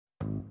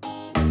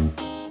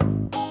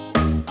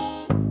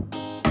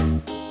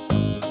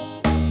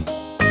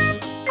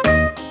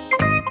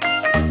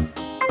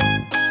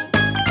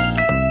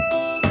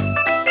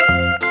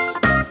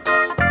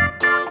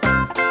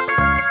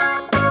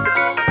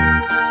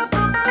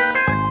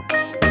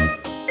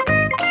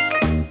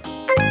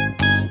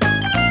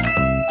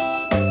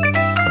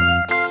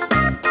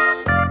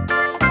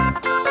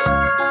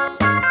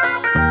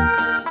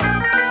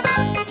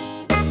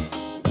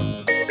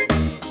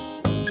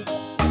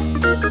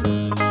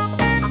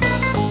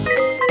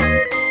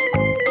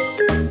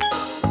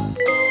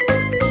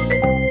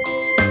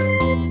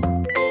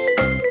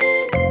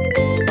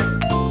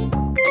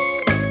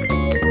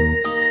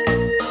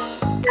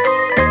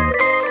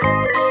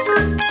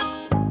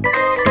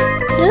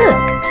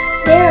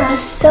Look, there are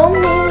so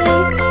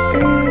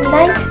many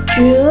like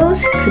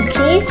jewels,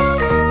 cookies,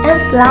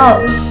 and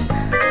flowers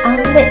on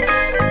this.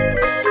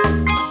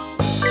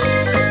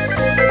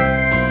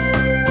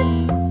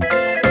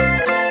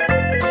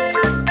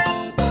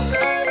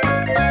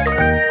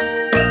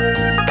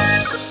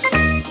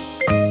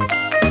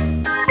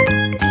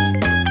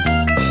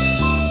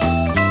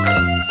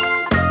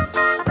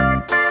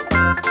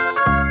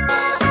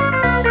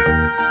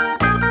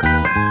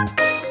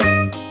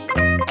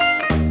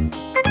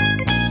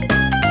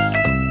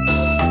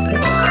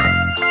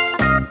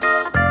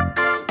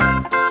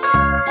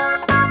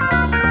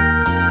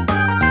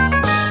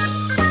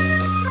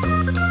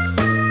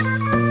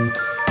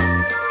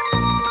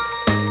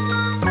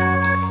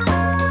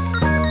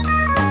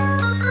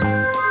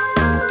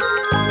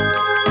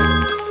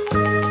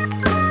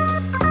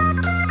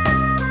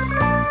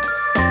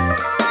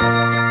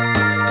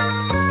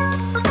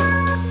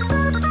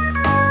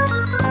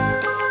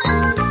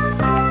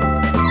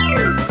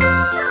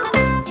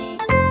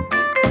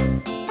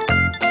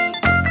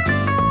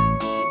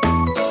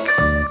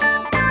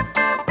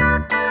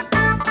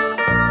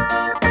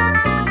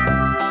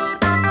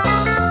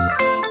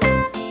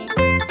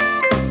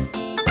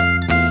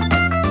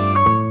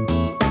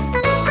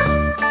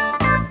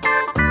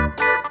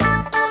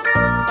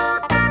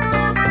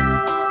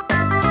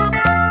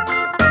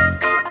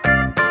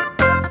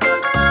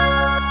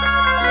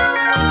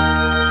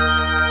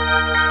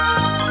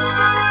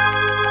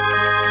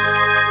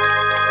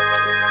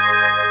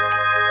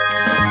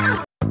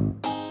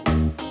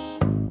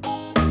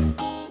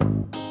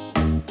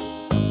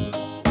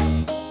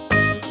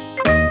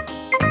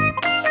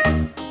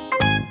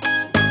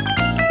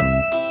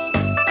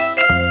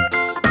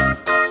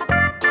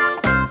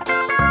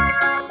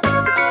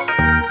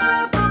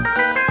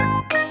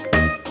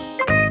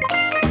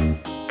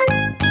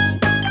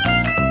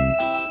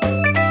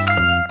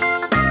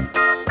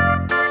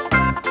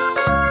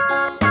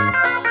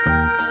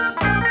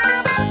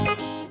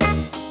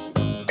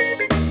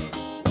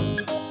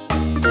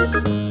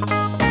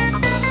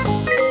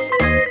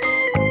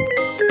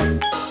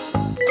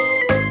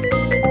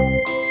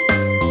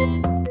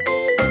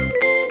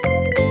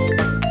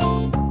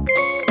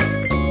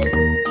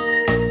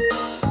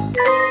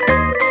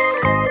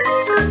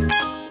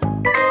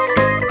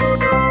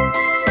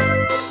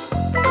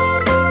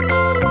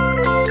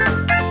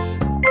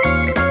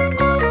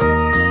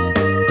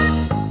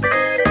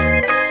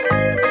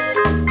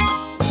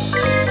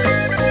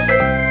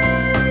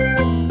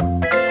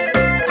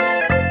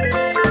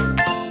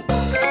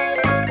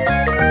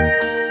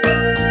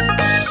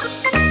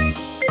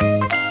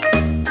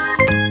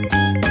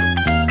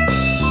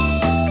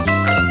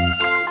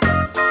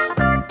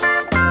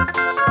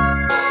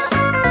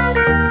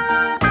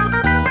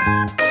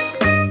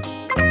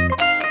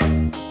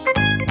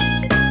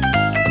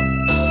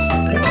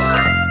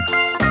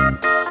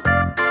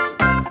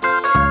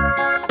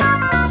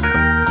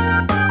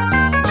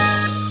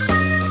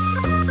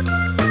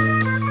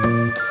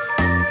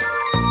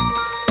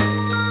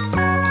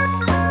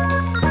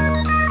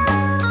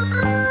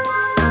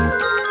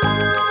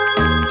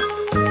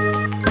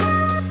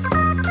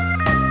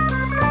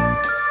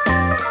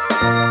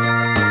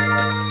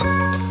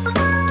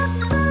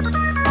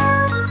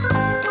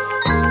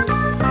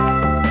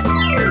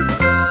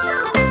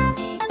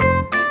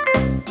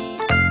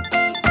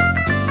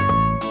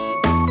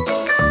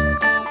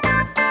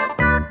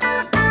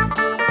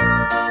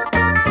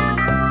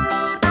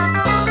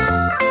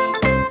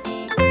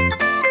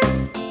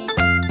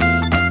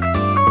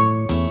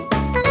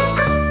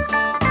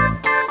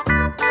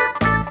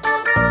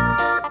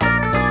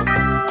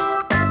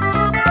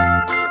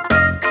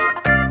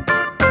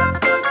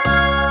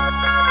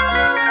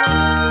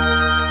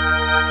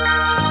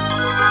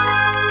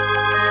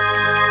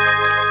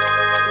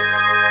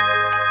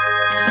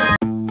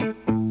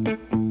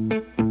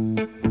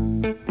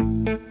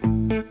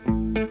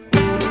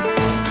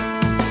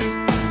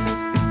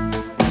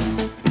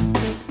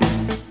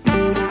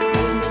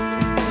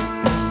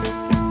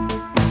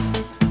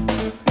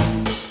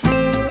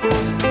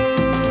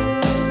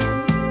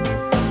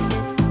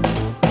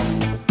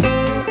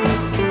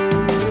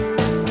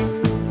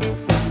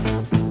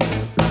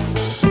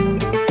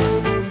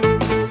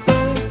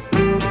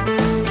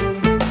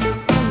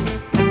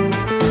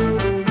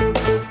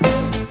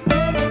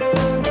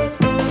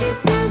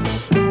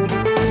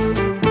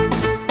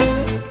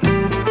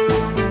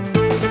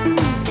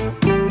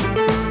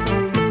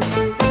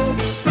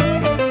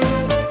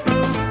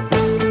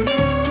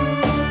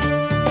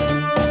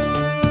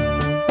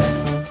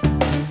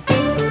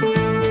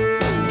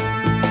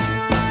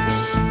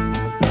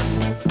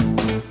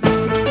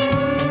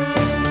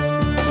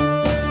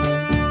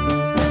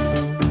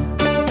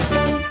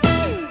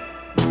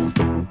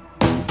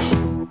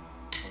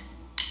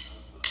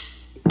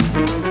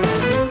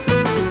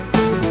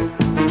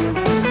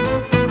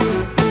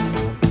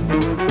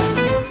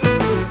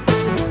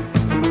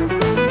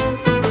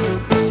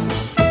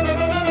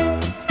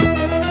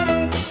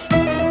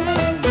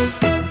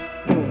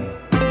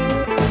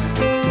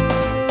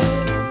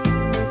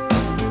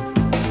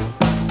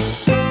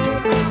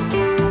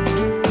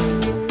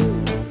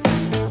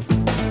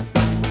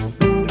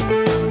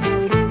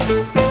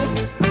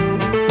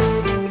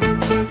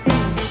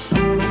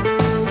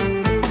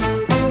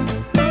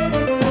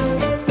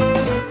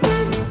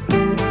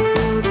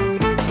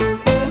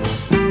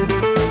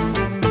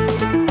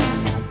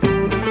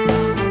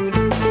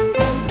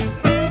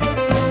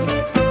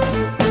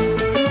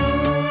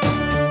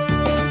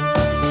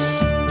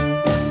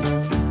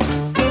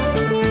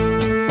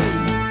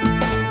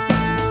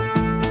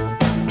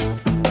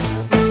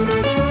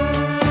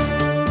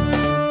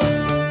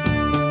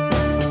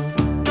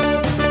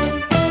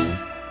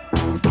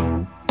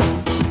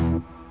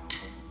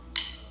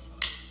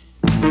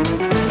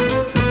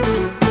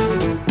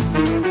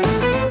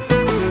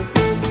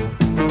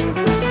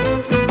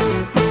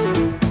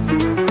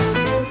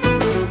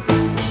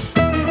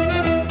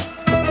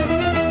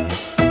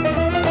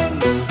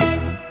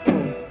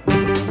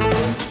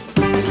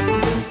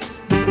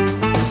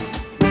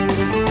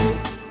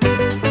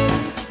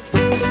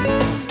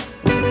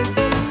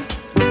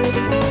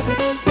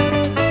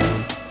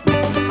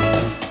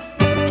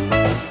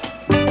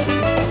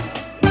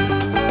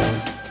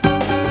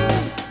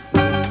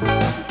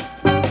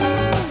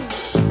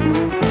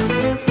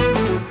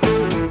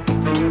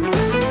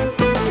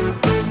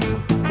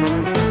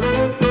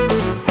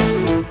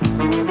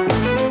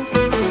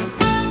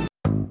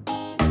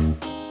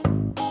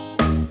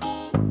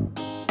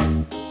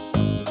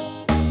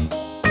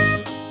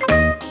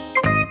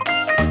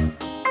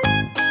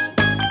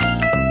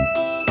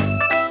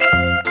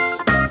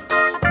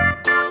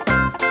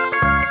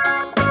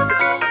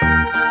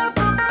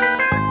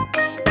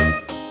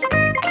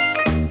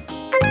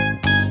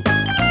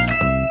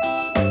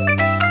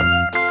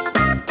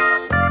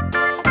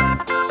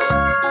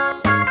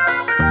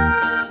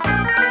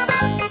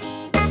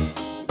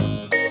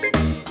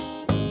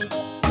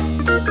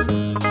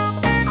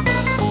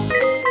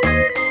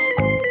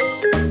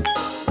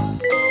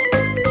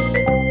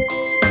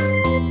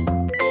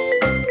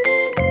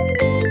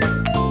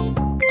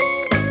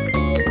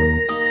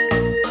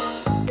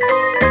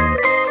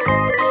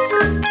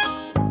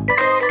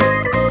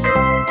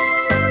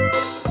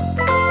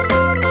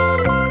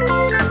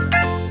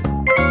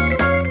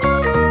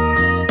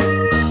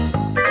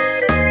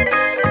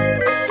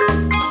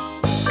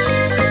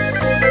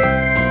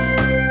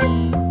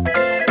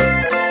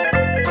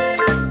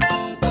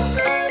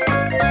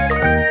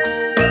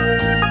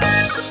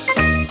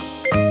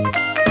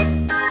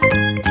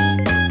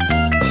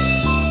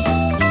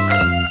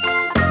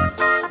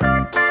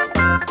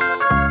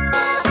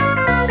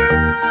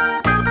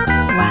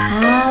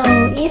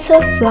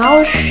 a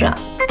flower shop,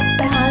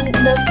 but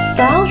the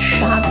flower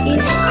shop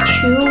is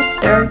too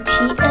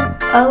dirty and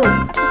old.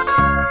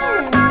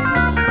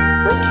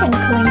 We can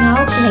clean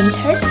out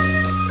later.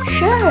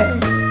 Sure.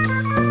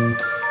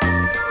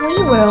 We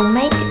will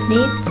make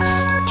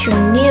this too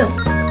new.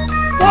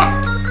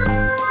 Yes.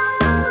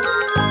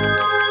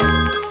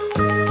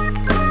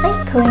 I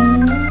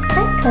clean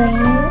the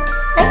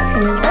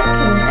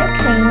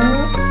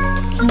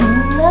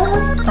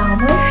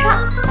flower shop.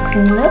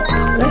 Clean the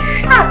flower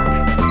shop.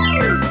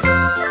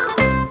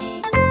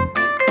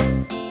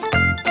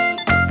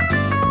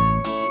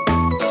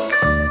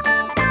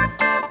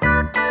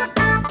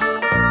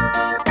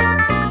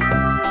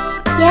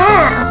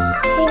 Yeah,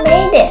 we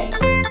made it.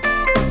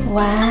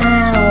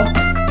 Wow,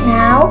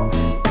 now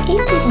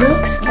it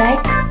looks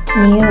like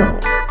new.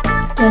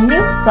 The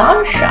new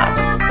flower shop.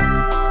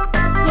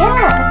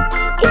 Yeah,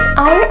 it's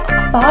our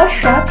flower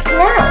shop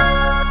now.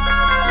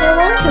 I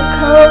want to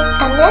call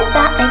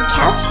Annetta and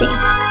Cassie.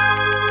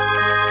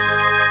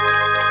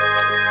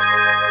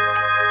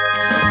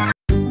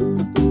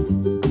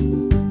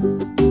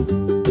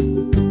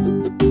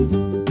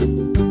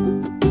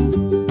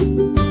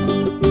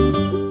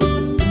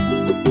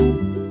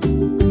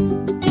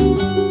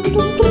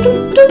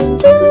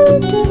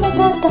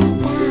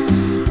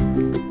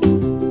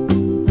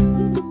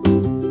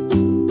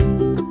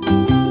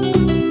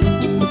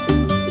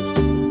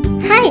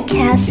 Hi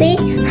Cassie,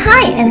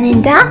 hi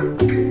Anita.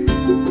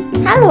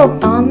 Hello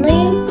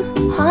Bonnie,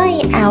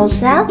 hi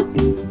Elsa.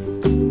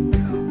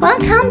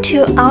 Welcome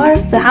to our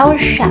flower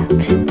shop.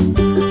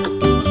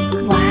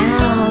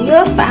 Wow,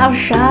 your flower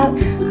shop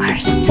are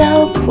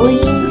so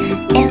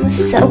clean and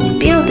so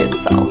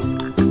beautiful.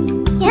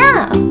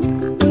 Yeah,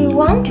 we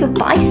want to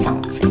buy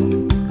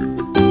something.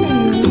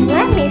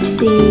 Let me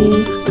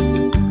see.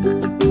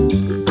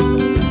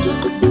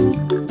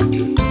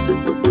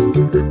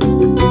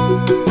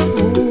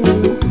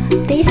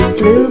 This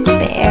blue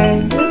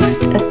bear looks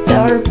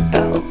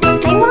adorable.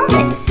 I want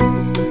this.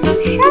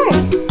 Sure.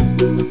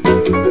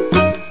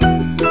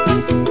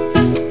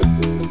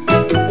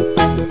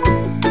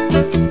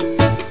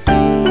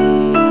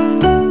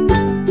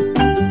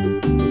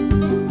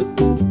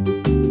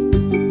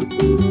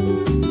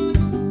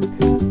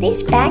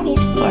 This bag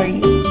is for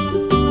you.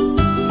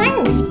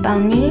 Thanks,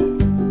 Bunny.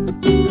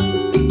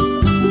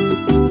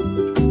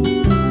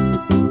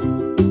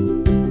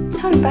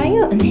 How about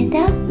you,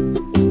 Anita?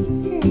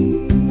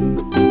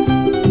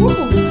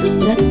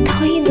 The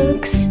toy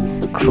looks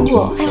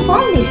cool. I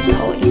want these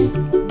toys.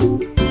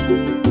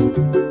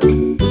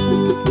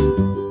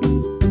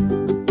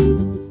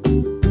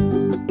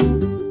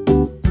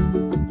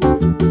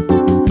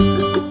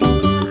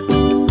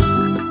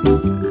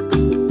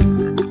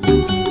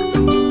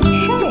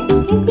 Sure,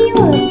 give you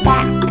a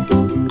bag.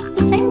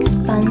 Thanks,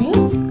 Bunny.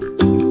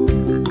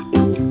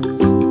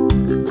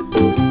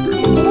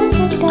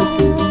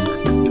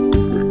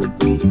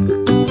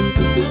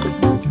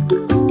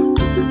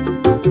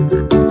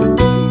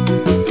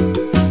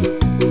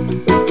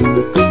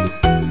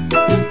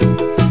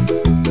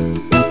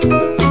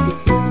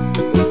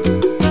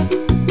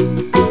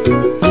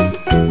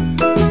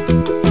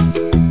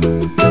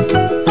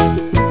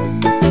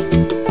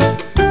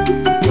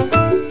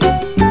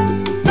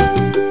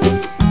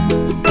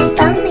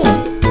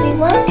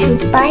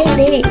 Buy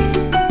this.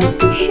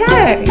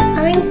 Sure,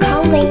 I'm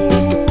coming.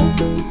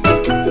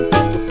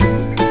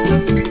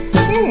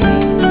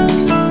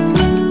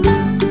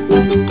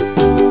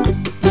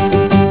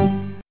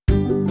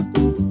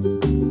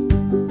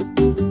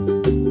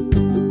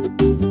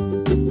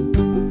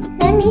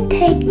 Let me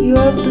take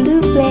your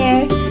blue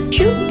bear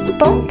cute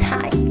bow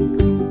tie.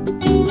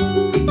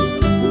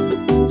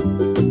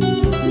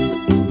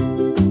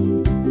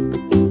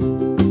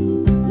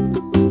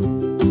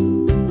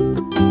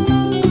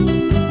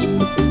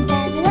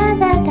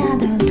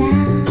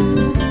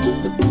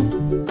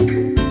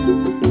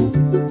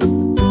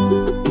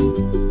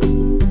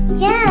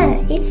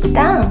 It's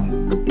done.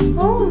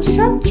 Oh,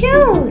 so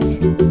cute.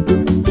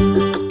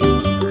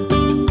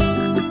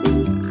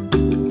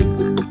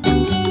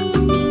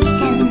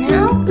 And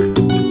now,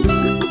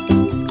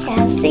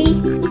 Cassie,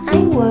 I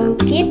will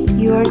give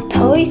your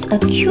toys a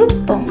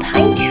cute bow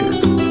tie too.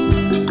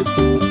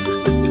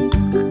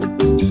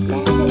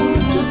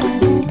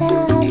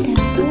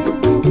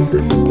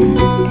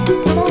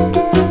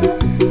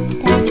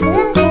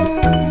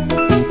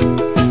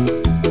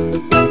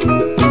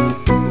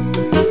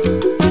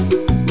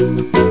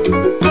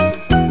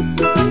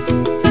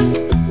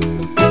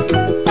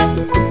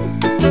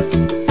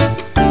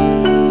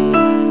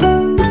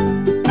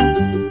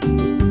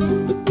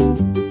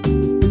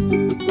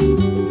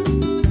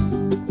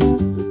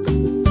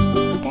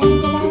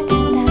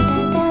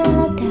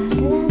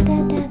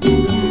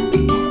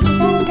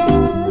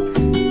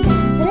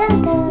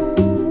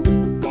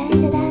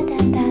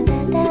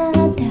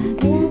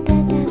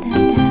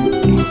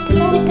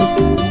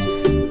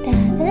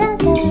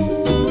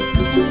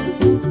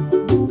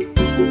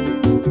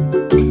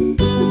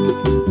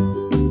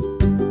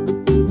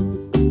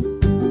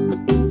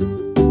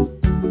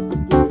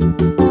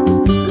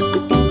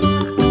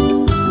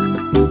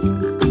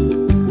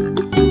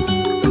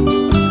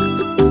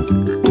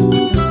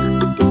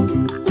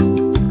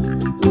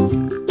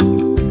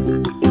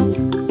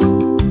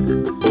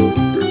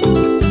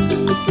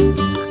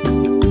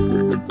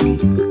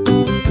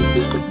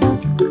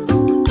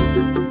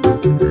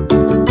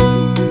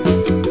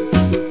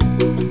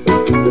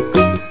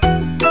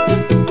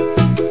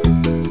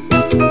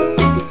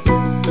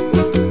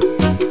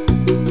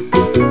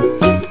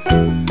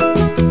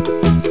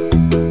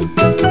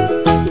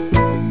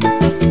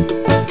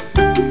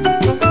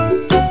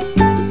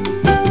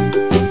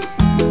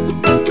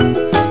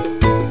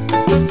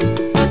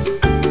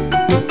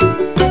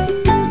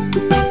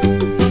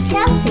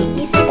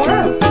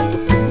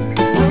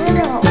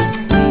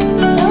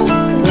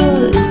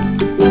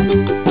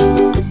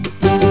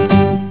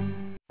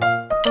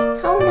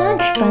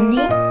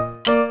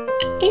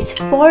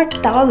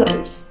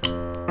 $5.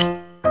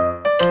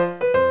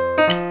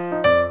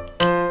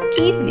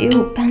 Give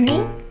you, Bunny.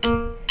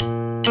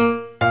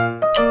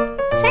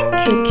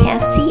 Thank you,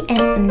 Cassie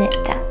and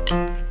Annetta.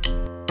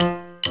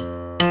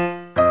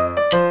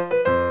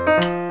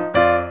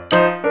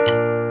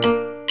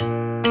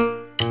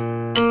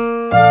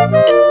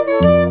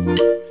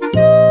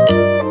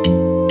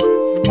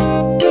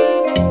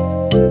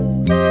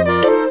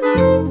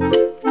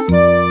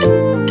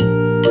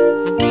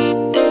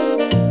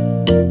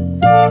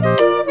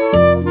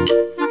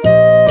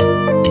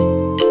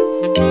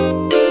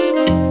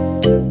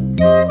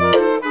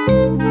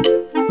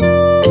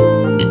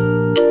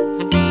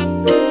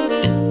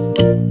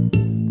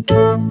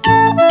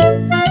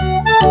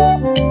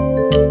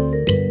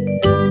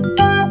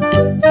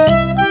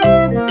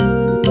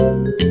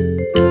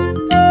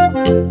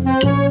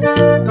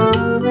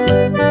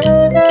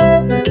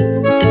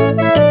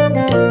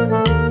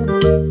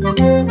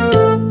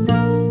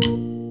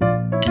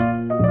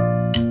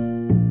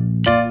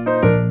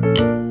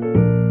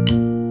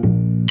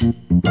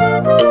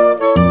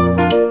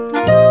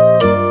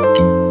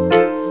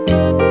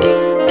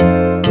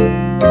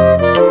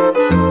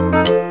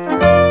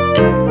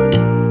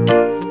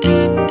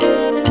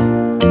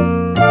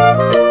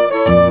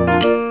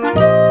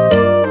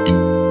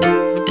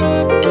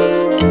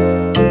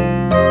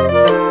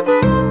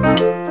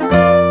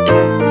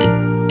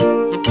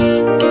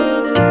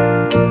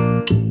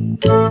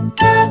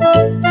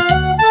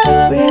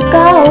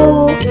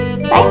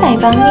 Bye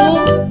Bunny.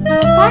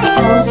 Bye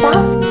Elsa.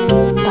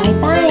 Bye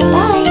bye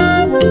bye.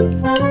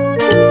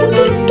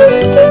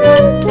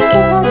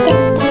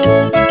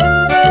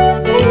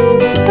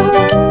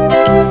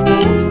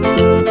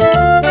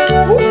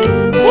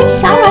 There's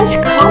someone's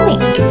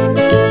coming.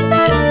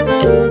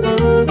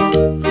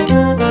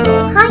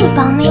 Hi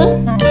Bunny.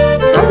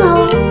 Hello.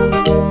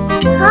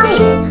 Hi,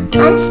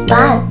 I'm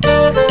Spot.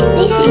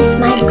 This is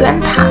my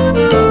grandpa.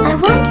 I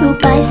want to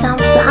buy some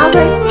flour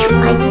to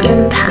my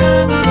grandpa.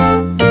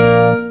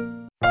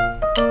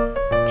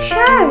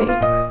 Sure,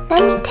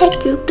 let me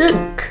take your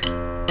look.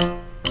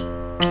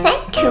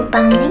 Thank you,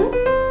 Bunny.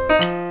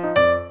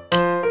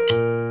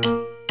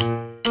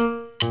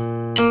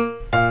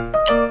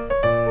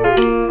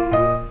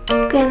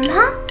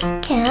 Grandpa,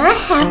 can I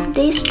have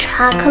this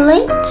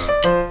chocolate?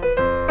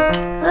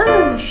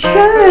 Oh,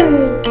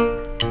 sure.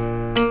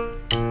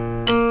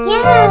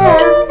 Yeah.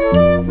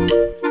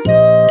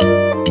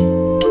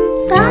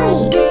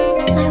 Bunny,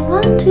 I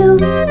want to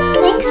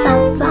make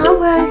some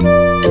flour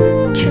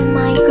to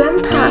my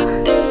grandpa,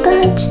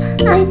 but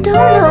I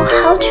don't know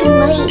how to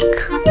make.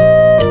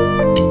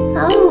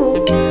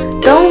 Oh,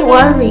 don't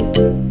worry,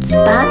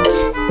 Spot.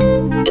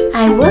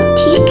 I will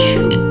teach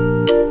you.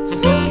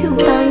 Thank you,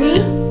 Bunny.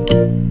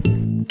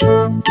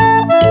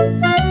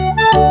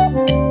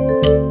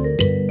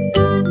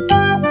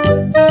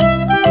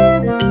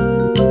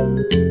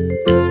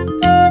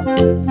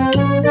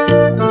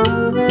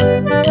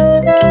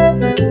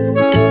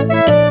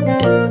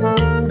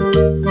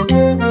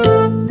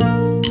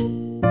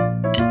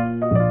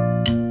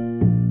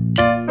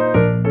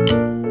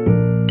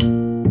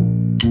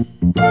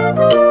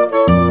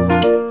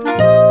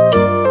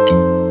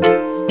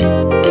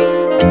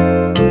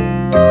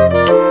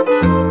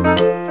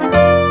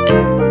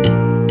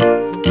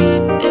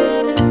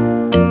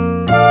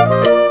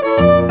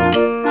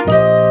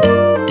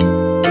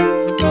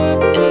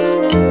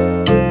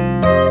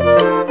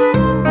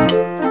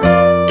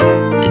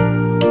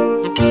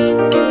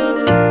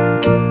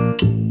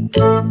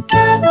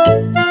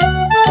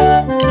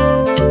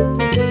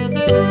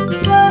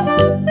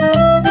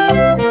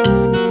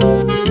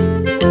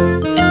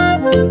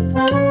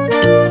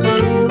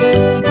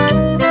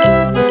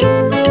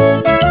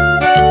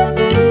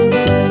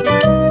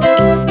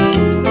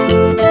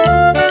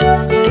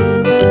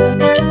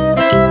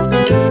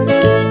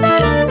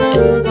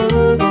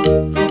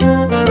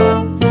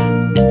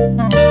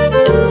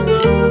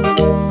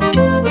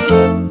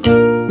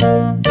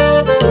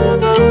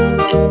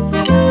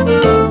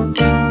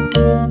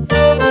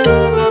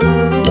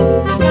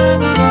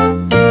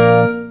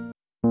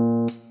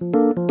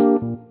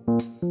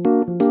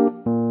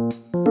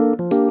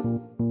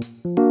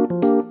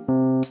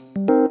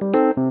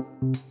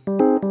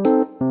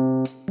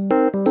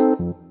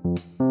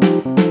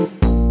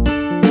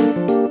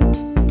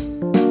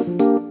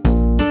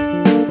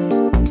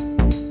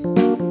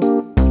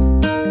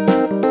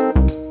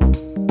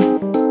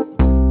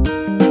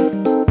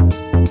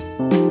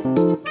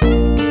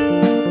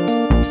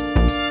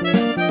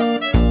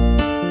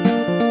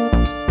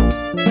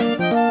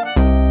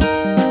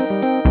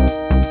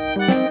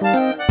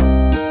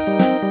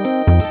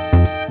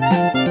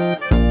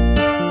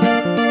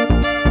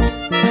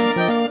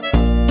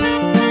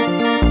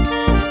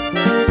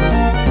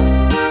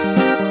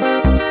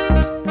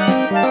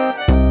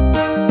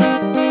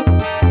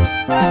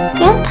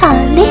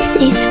 This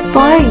is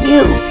for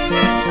you.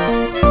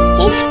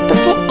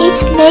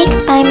 It's made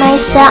by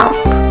myself.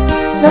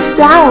 The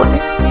flower.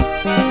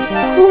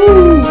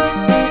 Ooh,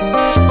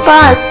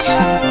 Spot,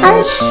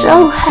 I'm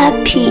so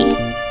happy.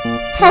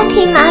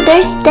 Happy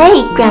Mother's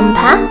Day,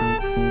 Grandpa.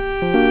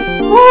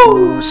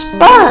 Oh,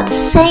 Spot,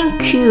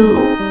 thank you.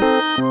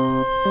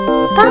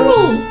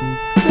 Bunny,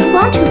 we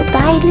want to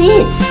buy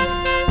this.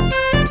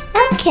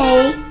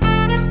 Okay.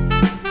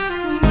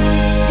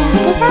 Da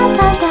da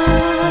da da.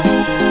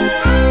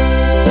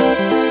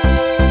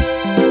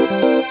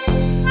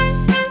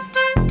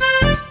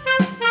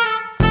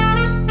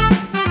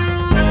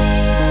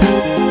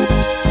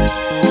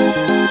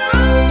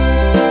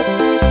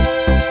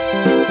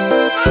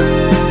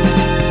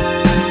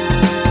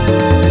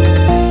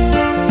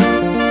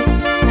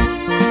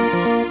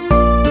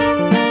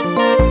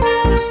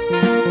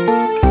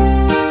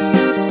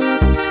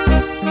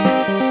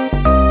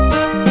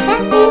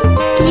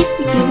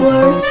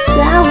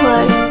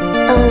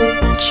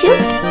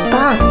 Cute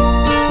bun.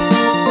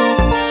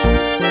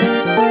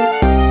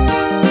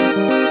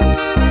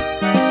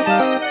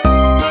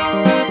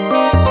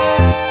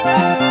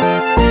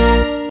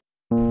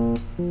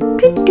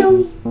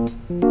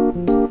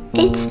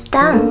 It's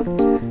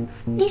done.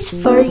 It's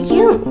for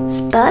you,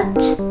 Spot,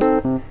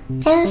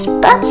 and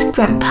Spot's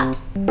grandpa.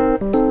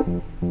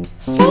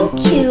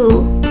 Thank you.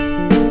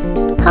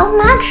 How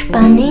much,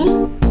 Bunny?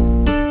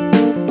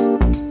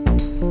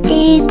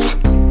 It's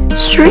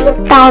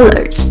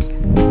 $3.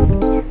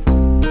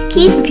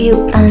 Give you,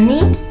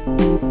 Bunny.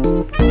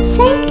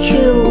 Thank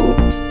you.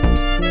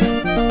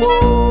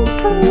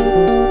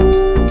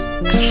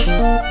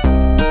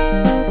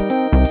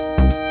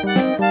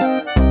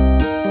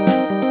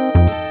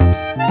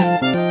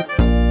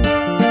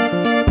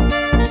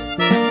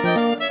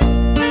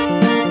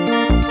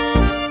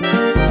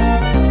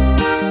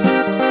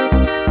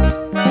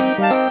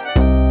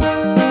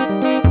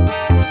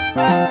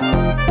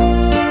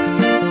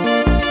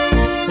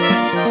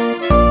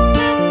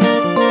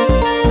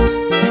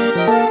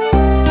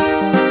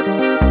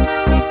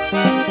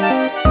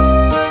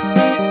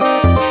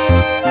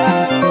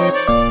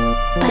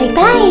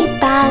 Bye-bye,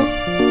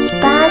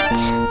 Spot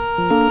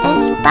and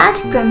Spot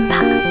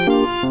Grandpa.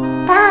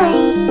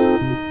 Bye.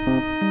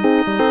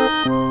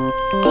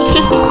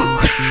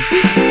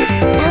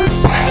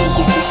 Elsa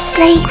is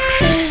sleeping.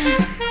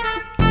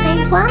 I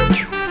want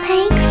to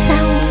make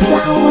some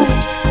flower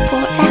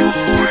for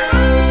Elsa.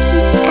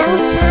 It's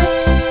Elsa's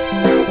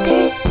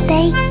Mother's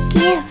Day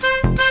gift.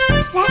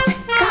 Let's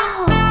go.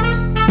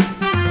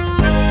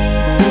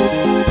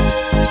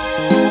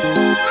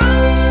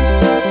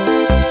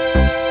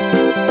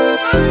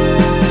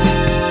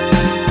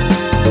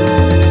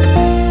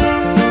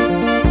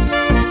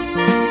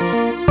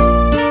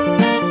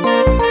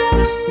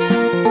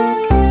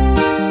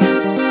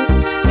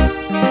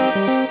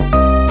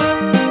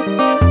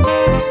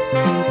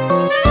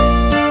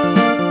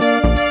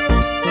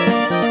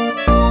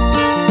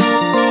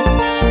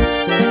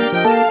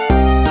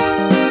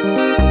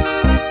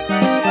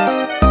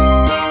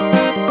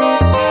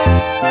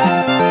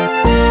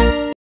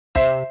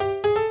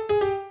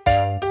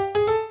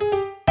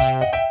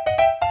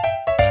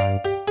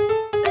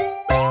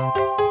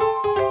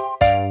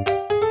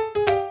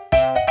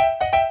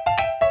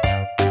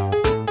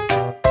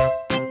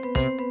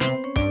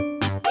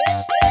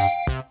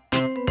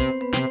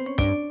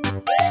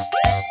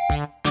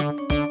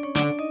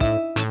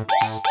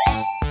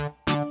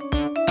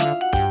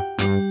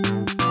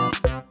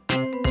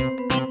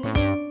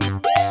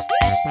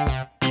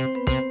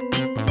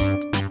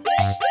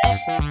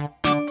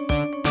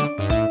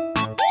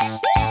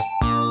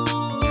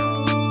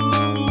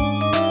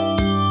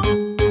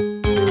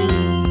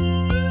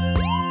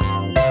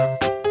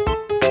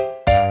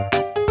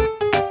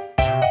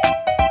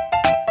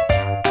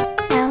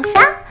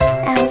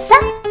 Elsa,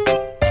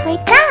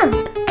 wake up!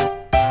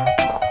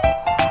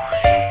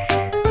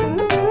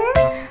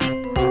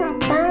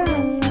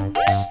 Bunny,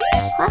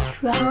 what's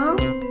wrong?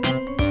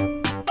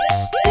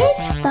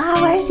 These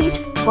flowers is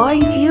for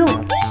you.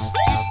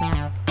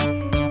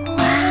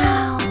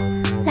 Wow,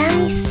 let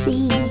me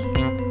see.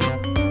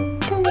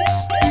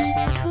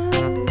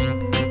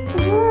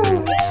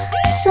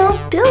 So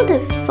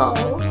beautiful.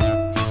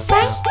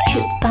 Thank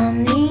you,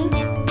 Bunny.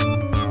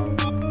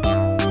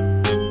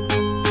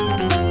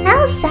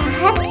 Elsa,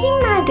 happy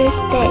Mother's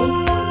Day.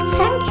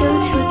 Thank you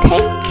to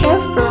take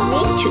care for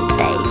me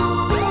today.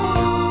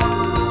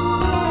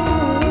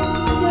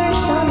 You're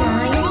so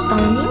nice,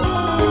 Bunny.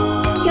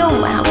 You're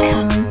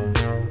welcome.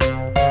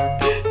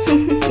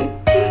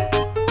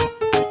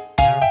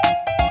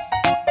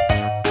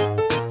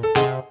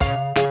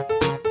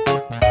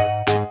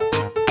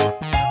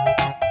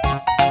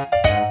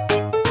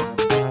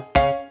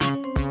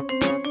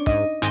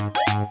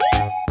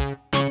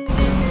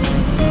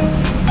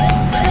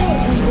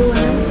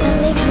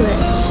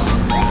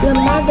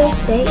 Mother's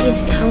Day is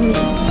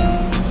coming.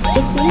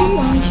 If you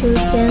want to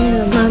send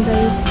a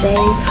Mother's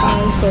Day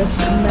card for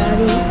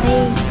somebody,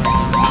 hey,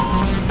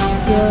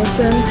 your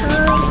grandpa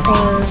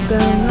or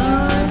grandma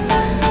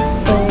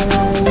or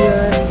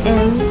your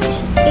aunt,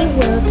 it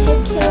will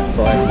take care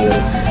for you,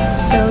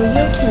 so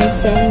you can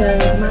send a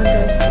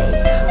Mother's Day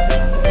card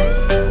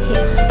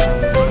here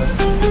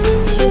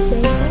to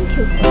say thank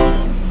you for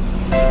them.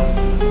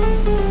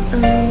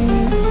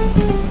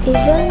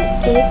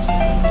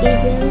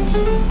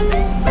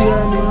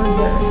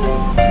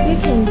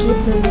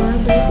 the